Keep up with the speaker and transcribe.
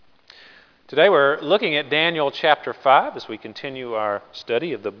Today we're looking at Daniel chapter 5 as we continue our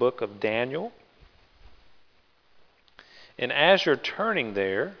study of the book of Daniel. And as you're turning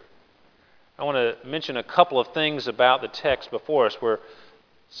there, I want to mention a couple of things about the text before us. We're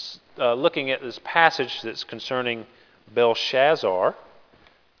looking at this passage that's concerning Belshazzar,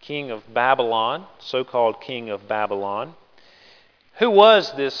 king of Babylon, so-called king of Babylon. Who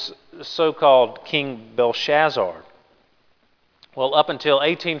was this so-called King Belshazzar? Well, up until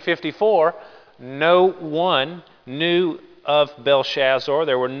 1854, no one knew of Belshazzar.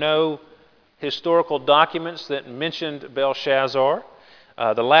 There were no historical documents that mentioned Belshazzar.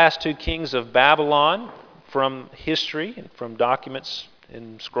 The last two kings of Babylon, from history and from documents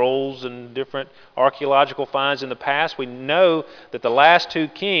and scrolls and different archaeological finds in the past, we know that the last two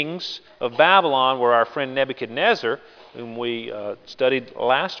kings of Babylon were our friend Nebuchadnezzar, whom we studied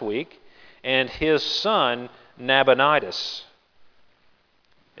last week, and his son Nabonidus.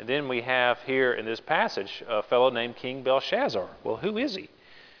 And then we have here in this passage a fellow named King Belshazzar. Well, who is he?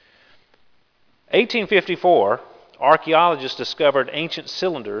 1854, archaeologists discovered ancient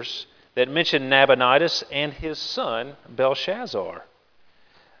cylinders that mentioned Nabonidus and his son Belshazzar.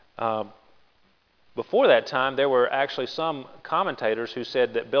 Before that time, there were actually some commentators who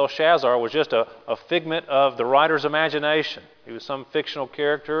said that Belshazzar was just a figment of the writer's imagination. He was some fictional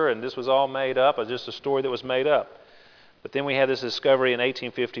character, and this was all made up, or just a story that was made up. But then we had this discovery in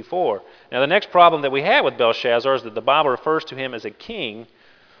 1854. Now, the next problem that we had with Belshazzar is that the Bible refers to him as a king,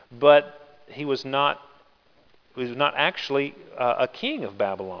 but he was not actually a king of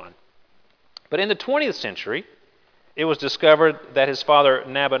Babylon. But in the 20th century, it was discovered that his father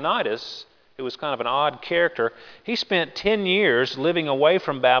Nabonidus, who was kind of an odd character, he spent 10 years living away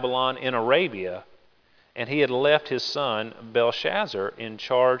from Babylon in Arabia, and he had left his son Belshazzar in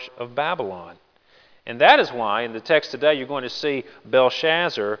charge of Babylon. And that is why in the text today you're going to see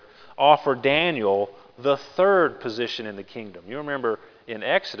Belshazzar offer Daniel the third position in the kingdom. You remember in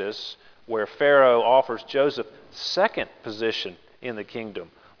Exodus where Pharaoh offers Joseph the second position in the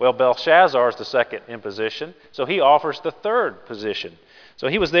kingdom. Well, Belshazzar is the second in position, so he offers the third position. So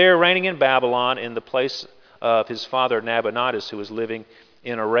he was there reigning in Babylon in the place of his father Nabonidus, who was living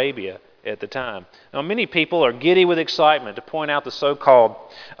in Arabia at the time. Now, many people are giddy with excitement to point out the so-called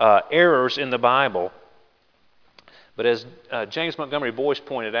errors in the Bible. But as James Montgomery Boyce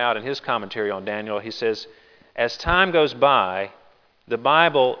pointed out in his commentary on Daniel, he says, as time goes by, the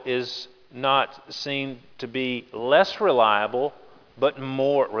Bible is not seen to be less reliable, but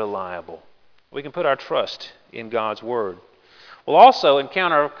more reliable. We can put our trust in God's Word. We'll also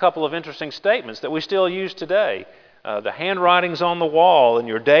encounter a couple of interesting statements that we still use today. The handwriting's on the wall and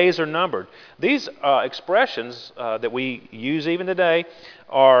your days are numbered. These expressions that we use even today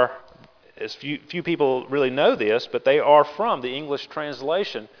are, as few people really know this, but they are from the English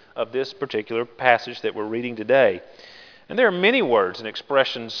translation of this particular passage that we're reading today. And there are many words and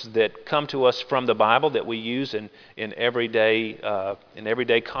expressions that come to us from the Bible that we use in everyday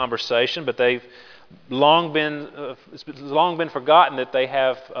conversation, but they've long been forgotten that they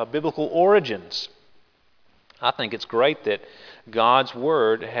have biblical origins. I think it's great that God's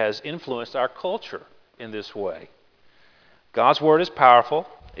Word has influenced our culture in this way. God's Word is powerful.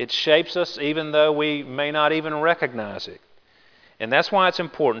 It shapes us even though we may not even recognize it. And that's why it's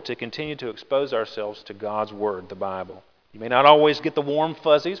important to continue to expose ourselves to God's Word, the Bible. You may not always get the warm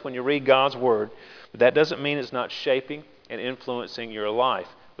fuzzies when you read God's Word, but that doesn't mean it's not shaping and influencing your life.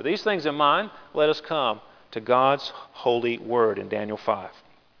 With these things in mind, let us come to God's holy Word in Daniel 5.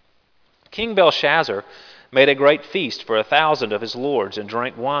 King Belshazzar made a great feast for 1,000 of his lords and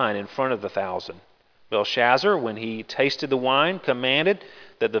drank wine in front of the 1,000. Belshazzar, when he tasted the wine, commanded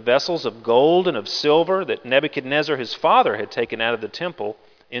that the vessels of gold and of silver that Nebuchadnezzar his father had taken out of the temple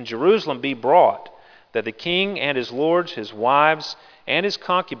in Jerusalem be brought, that the king and his lords, his wives, and his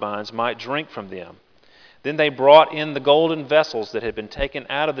concubines might drink from them. Then they brought in the golden vessels that had been taken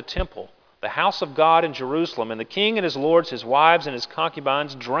out of the temple, the house of God in Jerusalem, and the king and his lords, his wives, and his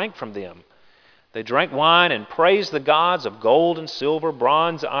concubines drank from them. They drank wine and praised the gods of gold and silver,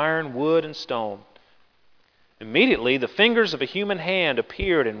 bronze, iron, wood, and stone. Immediately the fingers of a human hand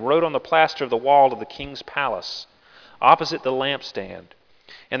appeared and wrote on the plaster of the wall of the king's palace, opposite the lampstand.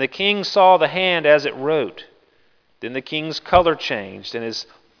 And the king saw the hand as it wrote. Then the king's color changed, and his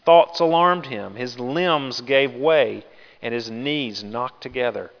thoughts alarmed him. His limbs gave way, and his knees knocked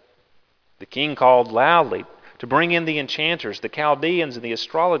together. The king called loudly to bring in the enchanters, the Chaldeans, and the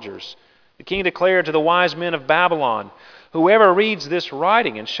astrologers. The king declared to the wise men of Babylon, whoever reads this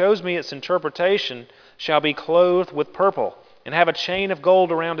writing and shows me its interpretation shall be clothed with purple and have a chain of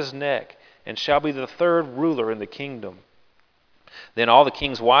gold around his neck and shall be the third ruler in the kingdom. Then all the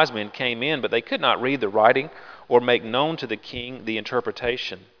king's wise men came in, but they could not read the writing or make known to the king the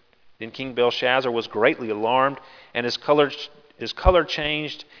interpretation. Then King Belshazzar was greatly alarmed, and his color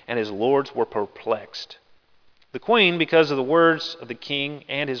changed, and his lords were perplexed. The queen, because of the words of the king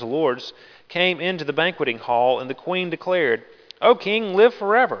and his lords, came into the banqueting hall, and the queen declared, "O king, live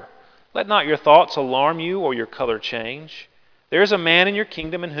forever. Let not your thoughts alarm you or your color change. There is a man in your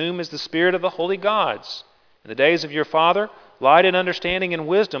kingdom in whom is the spirit of the holy gods. In the days of your father, light and understanding and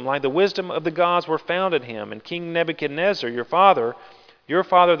wisdom, like the wisdom of the gods, were found in him. And King Nebuchadnezzar, your father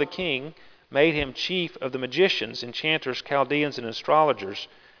the king, made him chief of the magicians, enchanters, Chaldeans, and astrologers,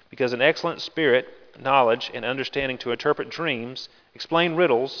 because an excellent spirit, knowledge, and understanding to interpret dreams, explain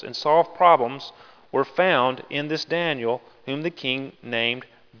riddles, and solve problems were found in this Daniel, whom the king named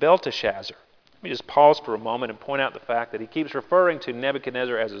Belteshazzar." Let me just pause for a moment and point out the fact that he keeps referring to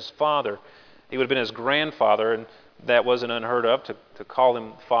Nebuchadnezzar as his father. He would have been his grandfather, and that wasn't unheard of to call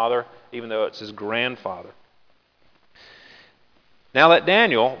him father, even though it's his grandfather. "Now let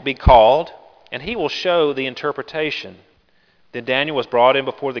Daniel be called, and he will show the interpretation." Then Daniel was brought in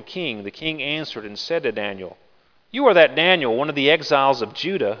before the king. The king answered and said to Daniel, "You are that Daniel, one of the exiles of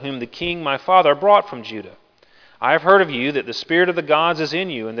Judah, whom the king my father brought from Judah. I have heard of you that the spirit of the gods is in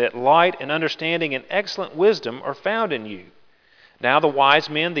you, and that light and understanding and excellent wisdom are found in you. Now the wise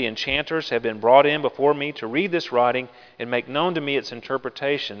men, the enchanters, have been brought in before me to read this writing and make known to me its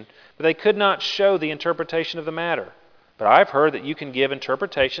interpretation, but they could not show the interpretation of the matter. But I have heard that you can give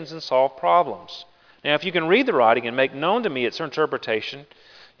interpretations and solve problems. Now if you can read the writing and make known to me its interpretation,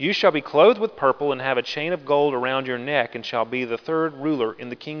 you shall be clothed with purple and have a chain of gold around your neck, and shall be the third ruler in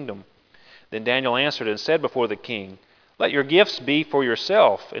the kingdom." Then Daniel answered and said before the king, "Let your gifts be for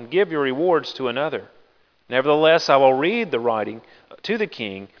yourself, and give your rewards to another. Nevertheless, I will read the writing to the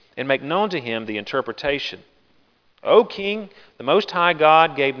king and make known to him the interpretation. O king, the Most High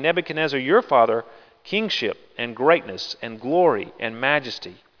God gave Nebuchadnezzar your father kingship and greatness and glory and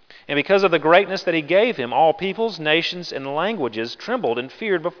majesty. And because of the greatness that he gave him, all peoples, nations, and languages trembled and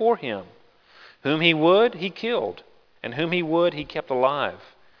feared before him. Whom he would, he killed, and whom he would, he kept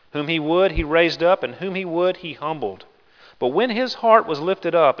alive. Whom he would, he raised up, and whom he would, he humbled. But when his heart was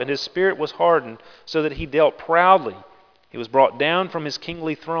lifted up, and his spirit was hardened, so that he dealt proudly, he was brought down from his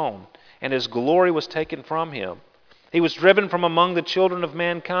kingly throne, and his glory was taken from him. He was driven from among the children of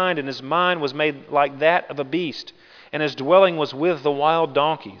mankind, and his mind was made like that of a beast, and his dwelling was with the wild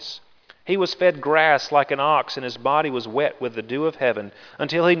donkeys. He was fed grass like an ox, and his body was wet with the dew of heaven,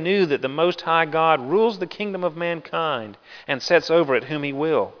 until he knew that the Most High God rules the kingdom of mankind, and sets over it whom he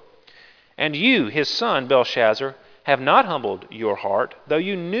will. And you, his son, Belshazzar, have not humbled your heart, though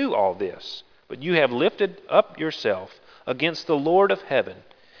you knew all this, but you have lifted up yourself against the Lord of heaven,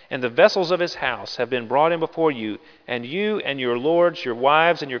 and the vessels of his house have been brought in before you, and you and your lords, your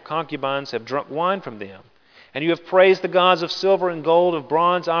wives, and your concubines have drunk wine from them. And you have praised the gods of silver and gold, of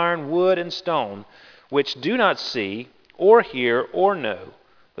bronze, iron, wood, and stone, which do not see, or hear, or know.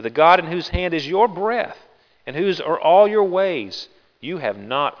 But the God in whose hand is your breath, and whose are all your ways, you have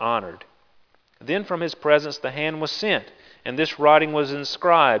not honored. Then from his presence the hand was sent, and this writing was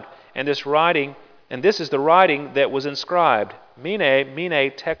inscribed, and this is the writing that was inscribed, Mene,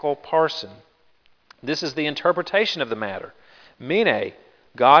 Mene, Tekel, Parsin. This is the interpretation of the matter. Mene,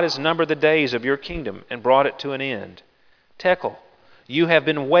 God has numbered the days of your kingdom and brought it to an end. Tekel, you have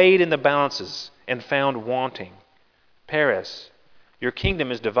been weighed in the balances and found wanting. Peres, your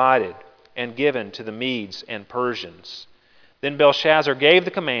kingdom is divided and given to the Medes and Persians. Then Belshazzar gave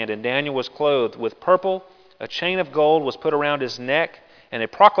the command, and Daniel was clothed with purple, a chain of gold was put around his neck, and a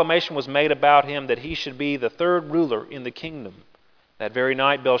proclamation was made about him that he should be the third ruler in the kingdom. That very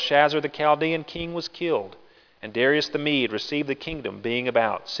night Belshazzar the Chaldean king was killed, and Darius the Mede received the kingdom, being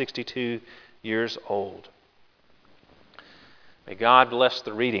about 62 years old. May God bless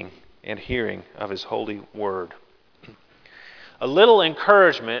the reading and hearing of his holy word. A little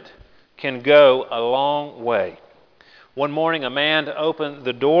encouragement can go a long way. One morning, a man opened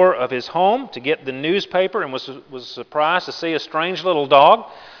the door of his home to get the newspaper and was surprised to see a strange little dog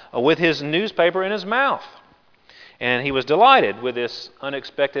with his newspaper in his mouth. And he was delighted with this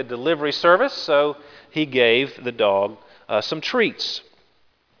unexpected delivery service, so he gave the dog some treats.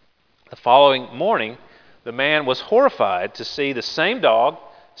 The following morning, the man was horrified to see the same dog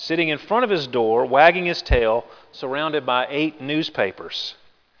sitting in front of his door, wagging his tail, surrounded by 8 newspapers.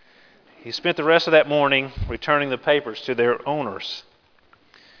 He spent the rest of that morning returning the papers to their owners.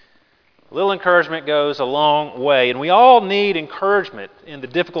 A little encouragement goes a long way, and we all need encouragement in the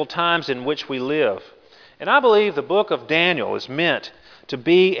difficult times in which we live. And I believe the book of Daniel is meant to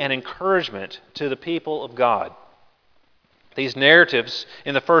be an encouragement to the people of God. These narratives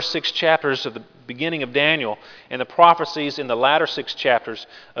in the first 6 chapters of the beginning of Daniel and the prophecies in the latter 6 chapters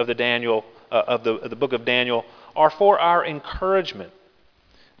of the book of Daniel are for our encouragement.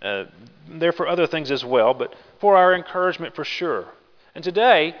 They're for other things as well, but for our encouragement for sure. And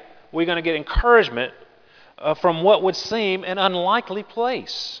today, we're going to get encouragement from what would seem an unlikely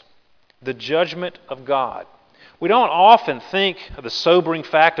place, the judgment of God. We don't often think of the sobering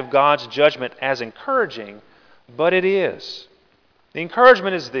fact of God's judgment as encouraging, but it is. The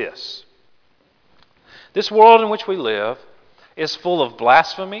encouragement is this. This world in which we live is full of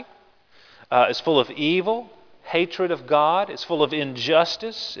blasphemy, is full of evil, hatred of God, it's full of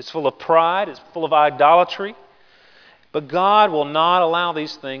injustice, it's full of pride, it's full of idolatry. But God will not allow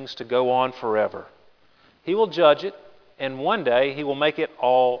these things to go on forever. He will judge it, and one day He will make it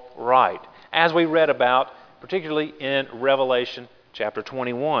all right, as we read about, particularly in Revelation chapter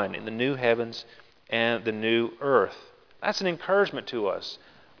 21, in the new heavens and the new earth. That's an encouragement to us.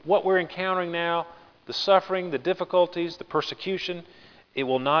 What we're encountering now, the suffering, the difficulties, the persecution, it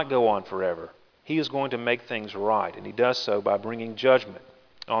will not go on forever. He is going to make things right, and He does so by bringing judgment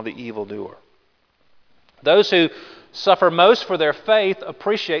on the evildoer. Those who suffer most for their faith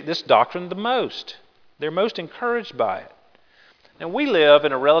appreciate this doctrine the most. They're most encouraged by it. Now, we live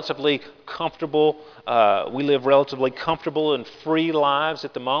relatively comfortable and free lives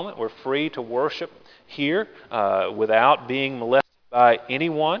at the moment. We're free to worship here without being molested by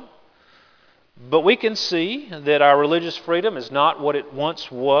anyone. But we can see that our religious freedom is not what it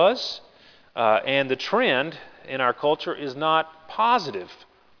once was, and the trend in our culture is not positive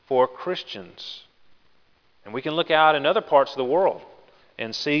for Christians. And we can look out in other parts of the world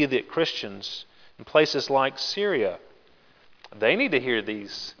and see that Christians in places like Syria, they need to hear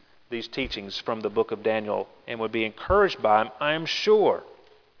these teachings from the book of Daniel and would be encouraged by them, I am sure.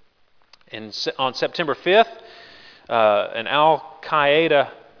 On September 5th, an Al-Qaeda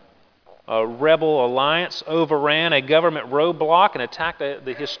rebel alliance overran a government roadblock and attacked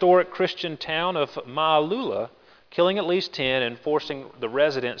the historic Christian town of Ma'alula, killing at least 10 and forcing the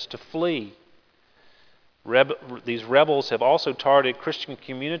residents to flee. These rebels have also targeted Christian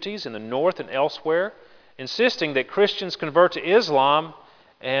communities in the north and elsewhere, insisting that Christians convert to Islam,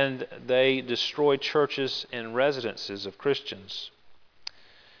 and they destroy churches and residences of Christians.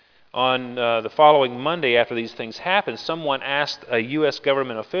 On the following Monday after these things happened, someone asked a U.S.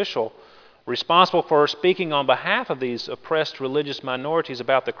 government official responsible for speaking on behalf of these oppressed religious minorities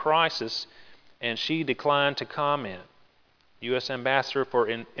about the crisis, and she declined to comment. U.S. Ambassador for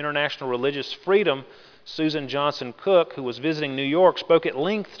International Religious Freedom, Susan Johnson Cook, who was visiting New York, spoke at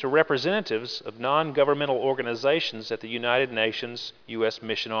length to representatives of non-governmental organizations at the United Nations U.S.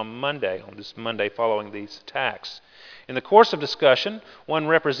 mission on this Monday following these attacks. In the course of discussion, one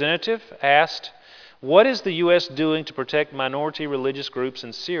representative asked, "What is the U.S. doing to protect minority religious groups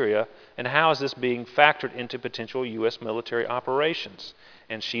in Syria, and how is this being factored into potential U.S. military operations?"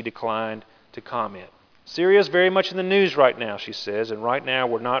 And she declined to comment. Syria is very much in the news right now, she says, and right now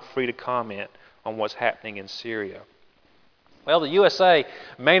we're not free to comment on what's happening in Syria. Well, the USA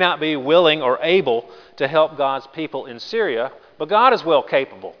may not be willing or able to help God's people in Syria, but God is well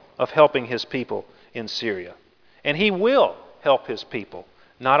capable of helping His people in Syria. And He will help His people,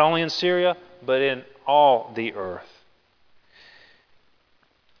 not only in Syria, but in all the earth.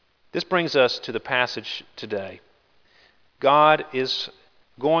 This brings us to the passage today. God is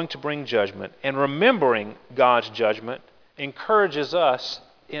going to bring judgment, and remembering God's judgment encourages us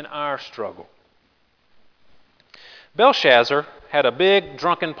in our struggle. Belshazzar had a big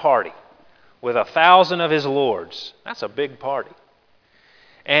drunken party with 1,000 of his lords. That's a big party.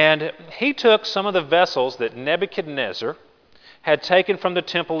 And he took some of the vessels that Nebuchadnezzar had taken from the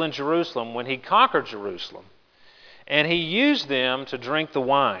temple in Jerusalem when he conquered Jerusalem, and he used them to drink the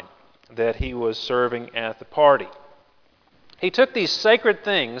wine that he was serving at the party. He took these sacred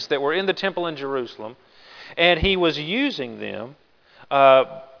things that were in the temple in Jerusalem, and he was using them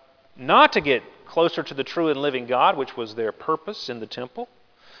not to get closer to the true and living God, which was their purpose in the temple,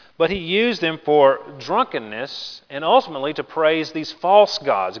 but he used them for drunkenness and ultimately to praise these false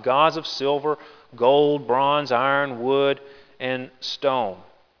gods, gods of silver, gold, bronze, iron, wood, and stone.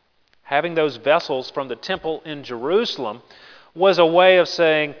 Having those vessels from the temple in Jerusalem was a way of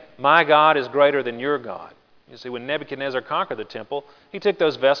saying, my God is greater than your God. You see, when Nebuchadnezzar conquered the temple, he took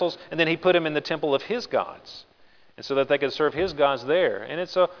those vessels and then he put them in the temple of his gods, and so that they could serve his gods there. And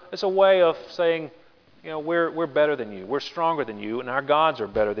it's a way of saying, we're better than you, we're stronger than you, and our gods are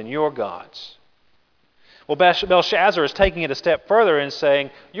better than your gods. Well, Belshazzar is taking it a step further and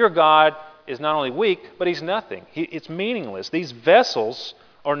saying, your God is not only weak, but he's nothing. It's meaningless. These vessels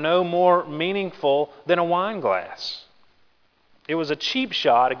are no more meaningful than a wine glass. It was a cheap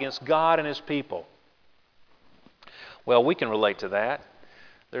shot against God and His people. Well, we can relate to that.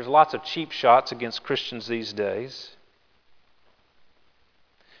 There's lots of cheap shots against Christians these days.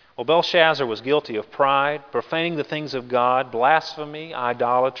 Well, Belshazzar was guilty of pride, profaning the things of God, blasphemy,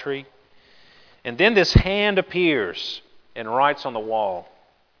 idolatry. And then this hand appears and writes on the wall.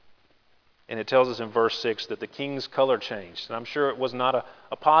 And it tells us in verse 6 that the king's color changed. And I'm sure it was not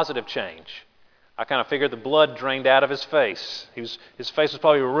a positive change. I kind of figured the blood drained out of his face. His face was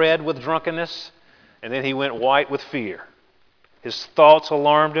probably red with drunkenness, and then he went white with fear. His thoughts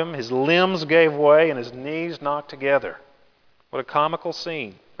alarmed him, his limbs gave way, and his knees knocked together. What a comical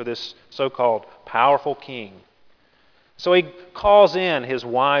scene for this so-called powerful king. So he calls in his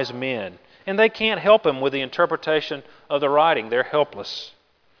wise men, and they can't help him with the interpretation of the writing. They're helpless.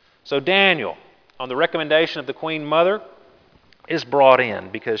 So Daniel, on the recommendation of the Queen Mother, is brought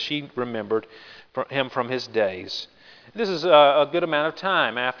in because she remembered him from his days. This is a good amount of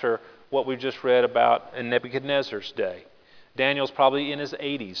time after what we just read about in Nebuchadnezzar's day. Daniel's probably in his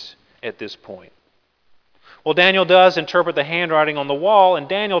 80s at this point. Well, Daniel does interpret the handwriting on the wall, and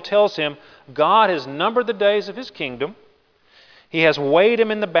Daniel tells him God has numbered the days of his kingdom. He has weighed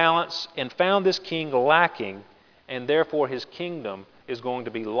him in the balance and found this king lacking, and therefore his kingdom is going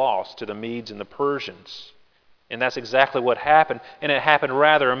to be lost to the Medes and the Persians. And that's exactly what happened, and it happened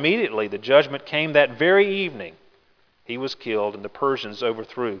rather immediately. The judgment came that very evening. He was killed, and the Persians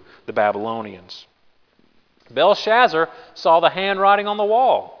overthrew the Babylonians. Belshazzar saw the handwriting on the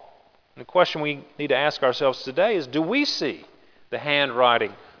wall. And the question we need to ask ourselves today is, do we see the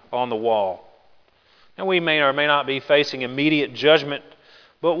handwriting on the wall? And we may or may not be facing immediate judgment,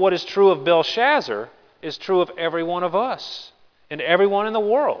 but what is true of Belshazzar is true of every one of us, and everyone in the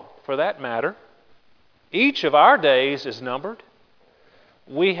world, for that matter. Each of our days is numbered.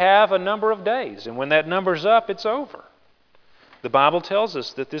 We have a number of days, and when that number's up, it's over. The Bible tells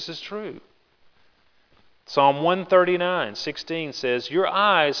us that this is true. Psalm 139:16 says, "Your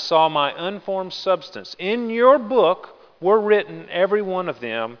eyes saw my unformed substance. In your book were written, every one of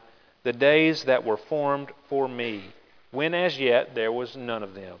them, the days that were formed for me, when as yet there was none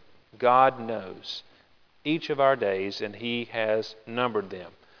of them." God knows each of our days, and He has numbered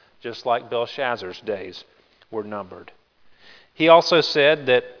them, just like Belshazzar's days were numbered. He also said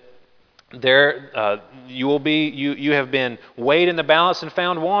that you have been weighed in the balance and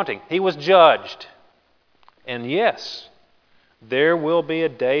found wanting. He was judged. And yes, there will be a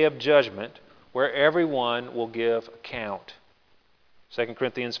day of judgment where everyone will give account. 2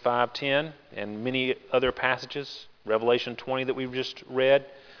 Corinthians 5:10 and many other passages, Revelation 20 that we've just read.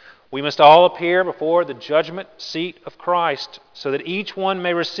 We must all appear before the judgment seat of Christ so that each one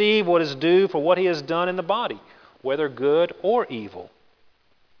may receive what is due for what he has done in the body, whether good or evil.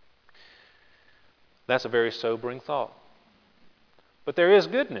 That's a very sobering thought. But there is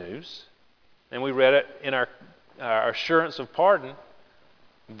good news, and we read it in our assurance of pardon.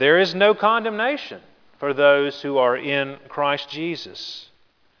 There is no condemnation for those who are in Christ Jesus.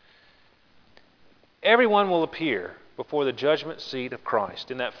 Everyone will appear before the judgment seat of Christ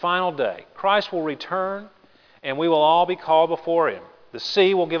in that final day. Christ will return, and we will all be called before Him. The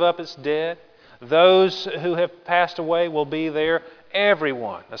sea will give up its dead. Those who have passed away will be there.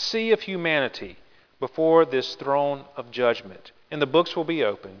 Everyone, a sea of humanity, before this throne of judgment. And the books will be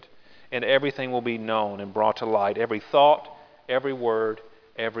opened, and everything will be known and brought to light. Every thought, every word,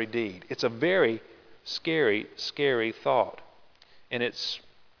 every deed. It's a very scary, scary thought. And it's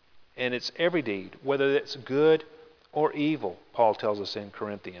every deed, whether it's good or evil, Paul tells us in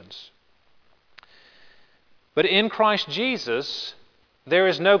Corinthians. But in Christ Jesus, there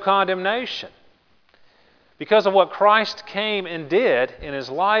is no condemnation. Because of what Christ came and did in His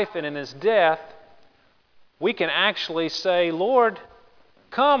life and in His death, we can actually say, Lord,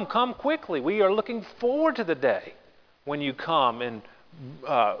 come quickly. We are looking forward to the day when you come and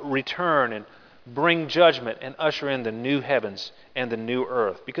return and bring judgment and usher in the new heavens and the new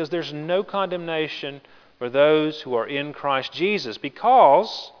earth. Because there's no condemnation for those who are in Christ Jesus.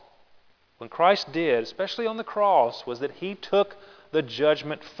 Because when Christ did, especially on the cross, was that He took the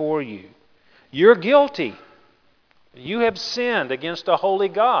judgment for you. You're guilty. You have sinned against a holy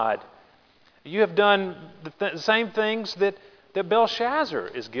God. You have done the same things that Belshazzar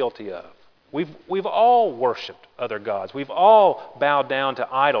is guilty of. We've all worshipped other gods. We've all bowed down to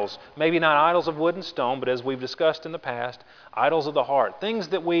idols. Maybe not idols of wood and stone, but as we've discussed in the past, idols of the heart. Things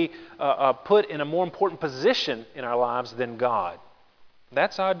that we put in a more important position in our lives than God.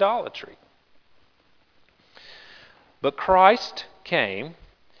 That's idolatry. But Christ came,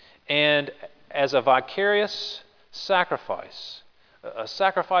 and as a vicarious sacrifice, a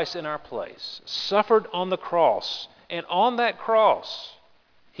sacrifice in our place, suffered on the cross And on that cross,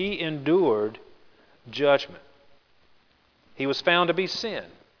 he endured judgment. He was found to be sin.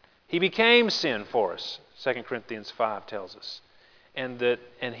 He became sin for us, 2 Corinthians 5 tells us. And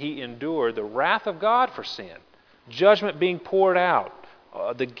he endured the wrath of God for sin. Judgment being poured out,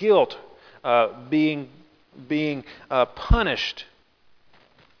 the guilt being punished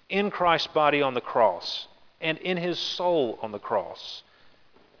in Christ's body on the cross and in his soul on the cross.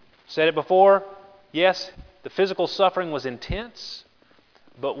 Said it before, yes, the physical suffering was intense,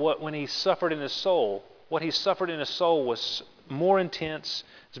 but when he suffered in his soul, what he suffered in his soul was more intense,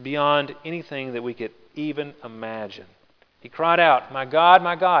 it's beyond anything that we could even imagine. He cried out, my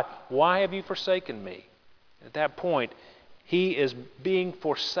God, why have you forsaken me?" At that point, he is being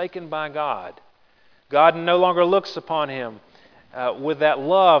forsaken by God. God no longer looks upon him with that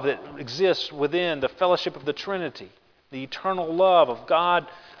love that exists within the fellowship of the Trinity, the eternal love of God,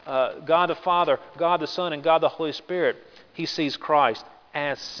 God the Father, God the Son, and God the Holy Spirit. He sees Christ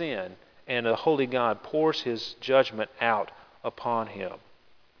as sin, and the Holy God pours his judgment out upon him.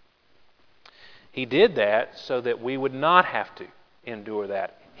 He did that so that we would not have to endure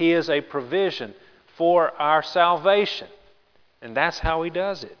that. He is a provision for our salvation, and that's how he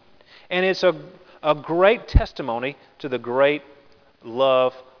does it. And it's a great testimony to the great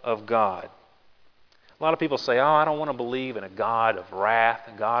love of God. A lot of people say, "Oh, I don't want to believe in a God of wrath,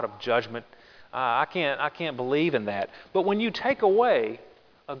 a God of judgment. I can't believe in that." But when you take away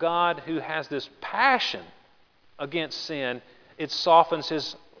a God who has this passion against sin, it softens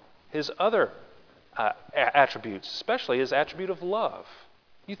his other attributes, especially his attribute of love.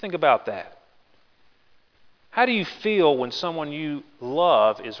 You think about that. How do you feel when someone you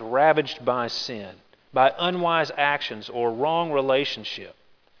love is ravaged by sin, by unwise actions or wrong relationship?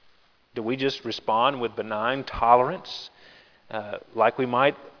 Do we just respond with benign tolerance, like we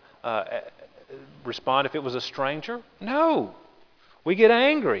might respond if it was a stranger? No. We get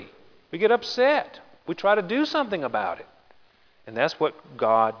angry. We get upset. We try to do something about it. And that's what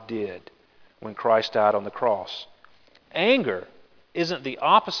God did when Christ died on the cross. Anger isn't the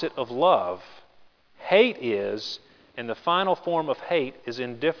opposite of love. Hate is, and the final form of hate is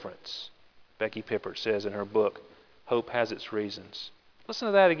indifference. Becky Pippert says in her book, Hope Has Its Reasons. Listen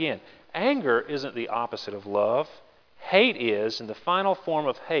to that again. Anger isn't the opposite of love. Hate is, and the final form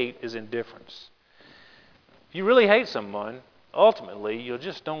of hate is indifference. If you really hate someone, ultimately, you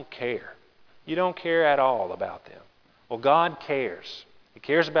just don't care. You don't care at all about them. Well, God cares. He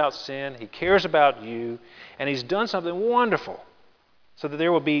cares about sin. He cares about you. And He's done something wonderful so that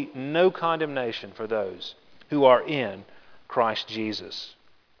there will be no condemnation for those who are in Christ Jesus.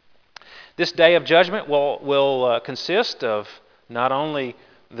 This day of judgment will consist of not only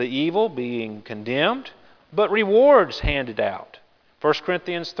the evil being condemned, but rewards handed out. 1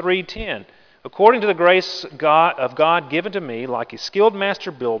 Corinthians 3:10. According to the grace of God given to me, like a skilled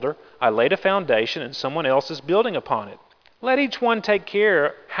master builder, I laid a foundation and someone else is building upon it. Let each one take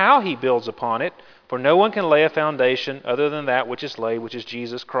care how he builds upon it, for no one can lay a foundation other than that which is laid, which is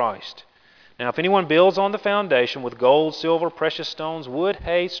Jesus Christ. Now if anyone builds on the foundation with gold, silver, precious stones, wood,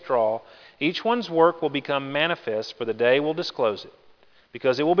 hay, straw, each one's work will become manifest, for the day will disclose it,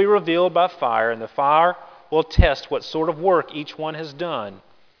 because it will be revealed by fire, and the fire will test what sort of work each one has done.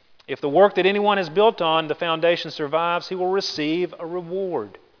 If the work that anyone has built on the foundation survives, he will receive a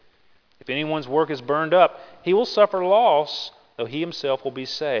reward. If anyone's work is burned up, he will suffer loss, though he himself will be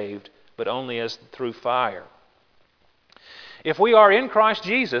saved, but only as through fire. If we are in Christ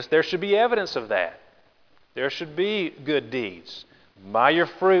Jesus, there should be evidence of that. There should be good deeds. By your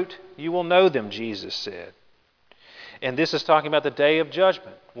fruit you will know them, Jesus said. And this is talking about the day of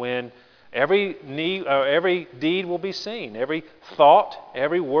judgment, when every deed will be seen, every thought,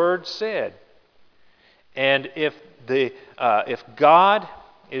 every word said. And if God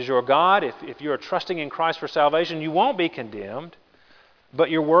is your God, if you are trusting in Christ for salvation, you won't be condemned, but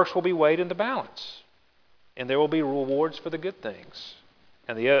your works will be weighed in the balance. And there will be rewards for the good things.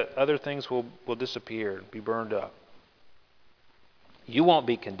 And the other things will disappear and be burned up. You won't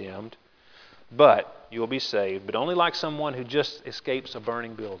be condemned, but you will be saved, but only like someone who just escapes a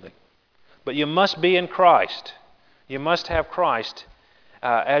burning building. But you must be in Christ. You must have Christ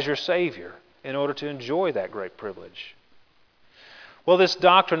as your Savior in order to enjoy that great privilege. Well, this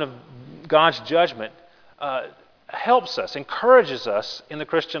doctrine of God's judgment helps us, encourages us in the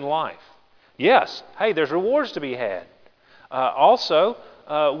Christian life. Yes, hey, there's rewards to be had. Also,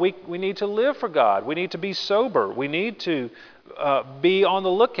 we need to live for God. We need to be sober. We need to be on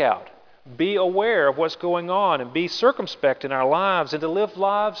the lookout, be aware of what's going on, and be circumspect in our lives, and to live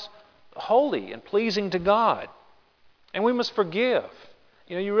lives holy and pleasing to God. And we must forgive.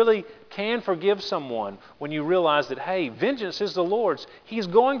 You really can forgive someone when you realize that, hey, vengeance is the Lord's. He's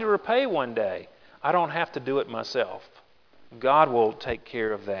going to repay one day. I don't have to do it myself. God will take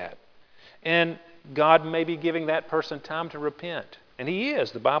care of that. And God may be giving that person time to repent. And He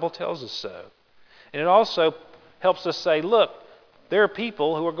is. The Bible tells us so. And it also helps us say, look, there are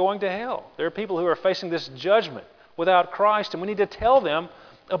people who are going to hell. There are people who are facing this judgment without Christ, and we need to tell them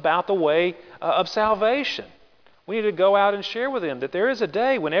about the way of salvation. We need to go out and share with them that there is a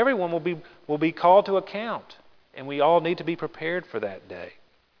day when everyone will be called to account, and we all need to be prepared for that day.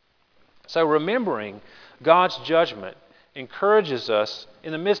 So remembering God's judgment encourages us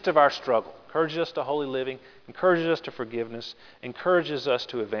in the midst of our struggle, encourages us to holy living, encourages us to forgiveness, encourages us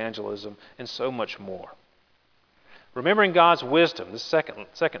to evangelism, and so much more. Remembering God's wisdom, the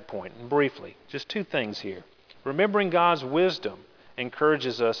second point, and briefly, just two things here. Remembering God's wisdom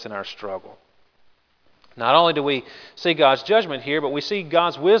encourages us in our struggle. Not only do we see God's judgment here, but we see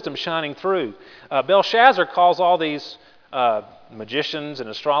God's wisdom shining through. Belshazzar calls all these magicians and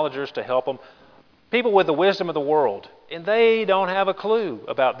astrologers to help him, people with the wisdom of the world, and they don't have a clue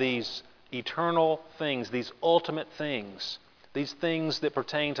about these eternal things, these ultimate things, these things that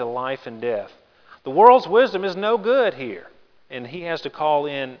pertain to life and death. The world's wisdom is no good here, and he has to call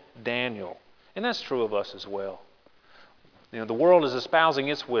in Daniel. And that's true of us as well. The world is espousing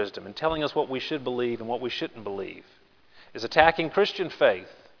its wisdom and telling us what we should believe and what we shouldn't believe. It's attacking Christian faith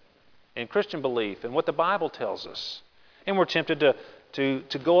and Christian belief and what the Bible tells us. And we're tempted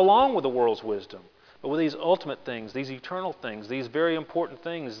to go along with the world's wisdom. But with these ultimate things, these eternal things, these very important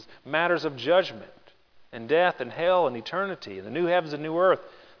things, matters of judgment and death and hell and eternity and the new heavens and new earth,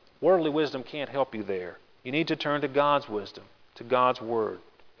 worldly wisdom can't help you there. You need to turn to God's wisdom, to God's Word,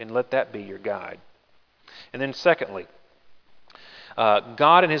 and let that be your guide. And then secondly,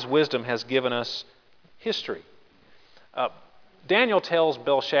 God in His wisdom has given us history. Daniel tells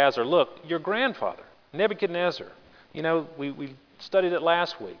Belshazzar, look, your grandfather, Nebuchadnezzar, we studied it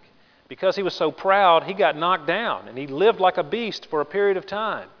last week. Because he was so proud, he got knocked down, and he lived like a beast for a period of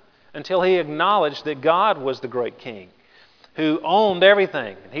time until he acknowledged that God was the great king who owned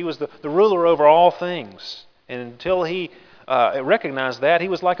everything. And He was the ruler over all things. And until he recognized that, he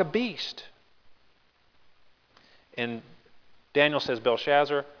was like a beast. And Daniel says,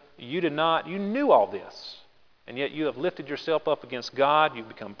 Belshazzar, you knew all this, and yet you have lifted yourself up against God, you've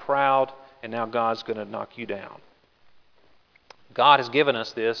become proud, and now God's going to knock you down. God has given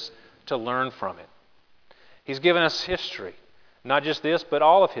us this to learn from it. He's given us history, not just this, but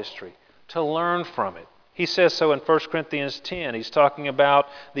all of history, to learn from it. He says so in 1 Corinthians 10. He's talking about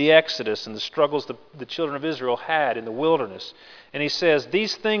the Exodus and the struggles the children of Israel had in the wilderness. And he says,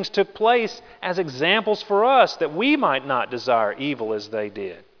 these things took place as examples for us that we might not desire evil as they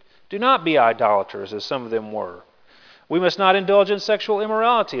did. Do not be idolaters as some of them were. We must not indulge in sexual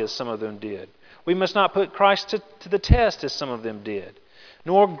immorality as some of them did. We must not put Christ to the test as some of them did,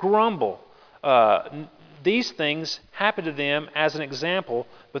 nor grumble. These things happened to them as an example,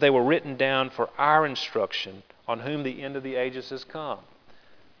 but they were written down for our instruction, on whom the end of the ages has come.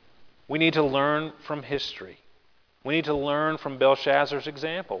 We need to learn from history. We need to learn from Belshazzar's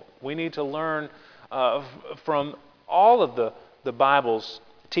example. We need to learn from all of the Bible's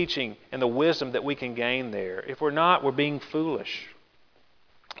teaching and the wisdom that we can gain there. If we're not, we're being foolish.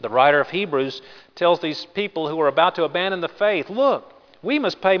 The writer of Hebrews tells these people who are about to abandon the faith, look, we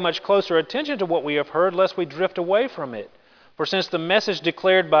must pay much closer attention to what we have heard, lest we drift away from it. For since the message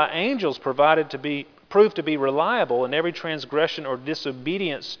declared by angels proved to be reliable, and every transgression or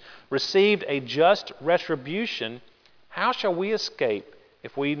disobedience received a just retribution, how shall we escape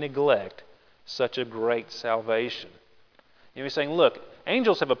if we neglect such a great salvation? He's saying, look,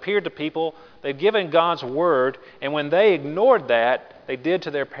 angels have appeared to people, they've given God's word, and when they ignored that, they did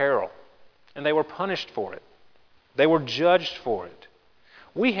to their peril. And they were punished for it. They were judged for it.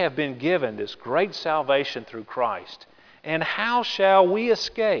 We have been given this great salvation through Christ. And how shall we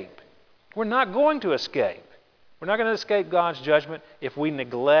escape? We're not going to escape. We're not going to escape God's judgment if we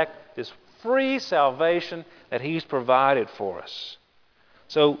neglect this free salvation that He's provided for us.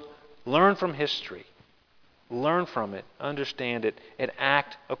 So learn from history. Learn from it, understand it, and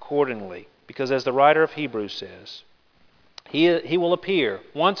act accordingly. Because as the writer of Hebrews says, He will appear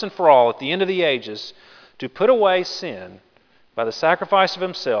once and for all at the end of the ages to put away sin by the sacrifice of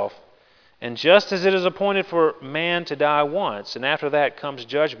Himself. And just as it is appointed for man to die once, and after that comes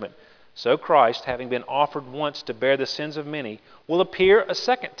judgment, so Christ, having been offered once to bear the sins of many, will appear a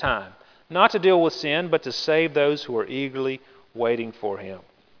second time, not to deal with sin, but to save those who are eagerly waiting for Him.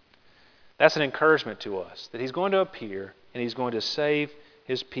 That's an encouragement to us, that He's going to appear and He's going to save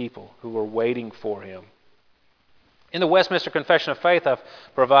His people who are waiting for Him. In the Westminster Confession of Faith, I've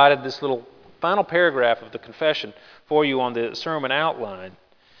provided this little final paragraph of the confession for you on the sermon outline.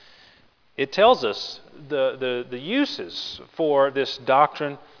 It tells us the uses for this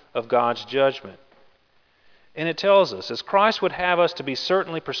doctrine of God's judgment. And it tells us, as Christ would have us to be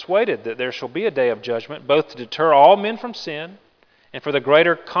certainly persuaded that there shall be a day of judgment, both to deter all men from sin and for the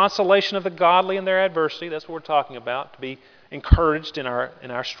greater consolation of the godly in their adversity, that's what we're talking about, to be encouraged in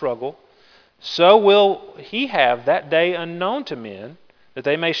our struggle, so will he have that day unknown to men, that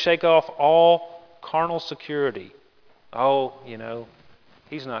they may shake off all carnal security. Oh,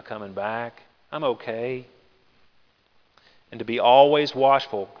 he's not coming back. I'm okay. And to be always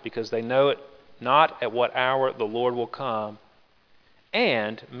watchful, because they know it not at what hour the Lord will come,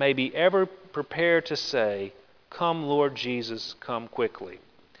 and may be ever prepared to say, "Come, Lord Jesus, come quickly."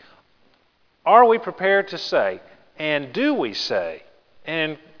 Are we prepared to say, and do we say,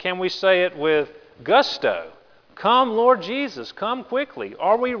 and can we say it with gusto, "Come, Lord Jesus, come quickly"?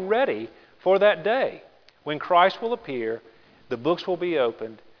 Are we ready for that day when Christ will appear, the books will be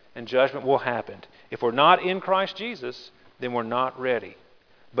opened, and judgment will happen? If we're not in Christ Jesus, then we're not ready.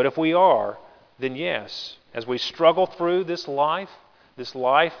 But if we are, then yes, as we struggle through this life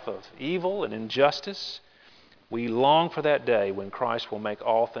of evil and injustice, we long for that day when Christ will make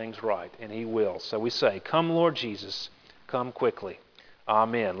all things right, and He will. So we say, "Come, Lord Jesus, come quickly."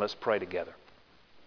 Amen. Let's pray together.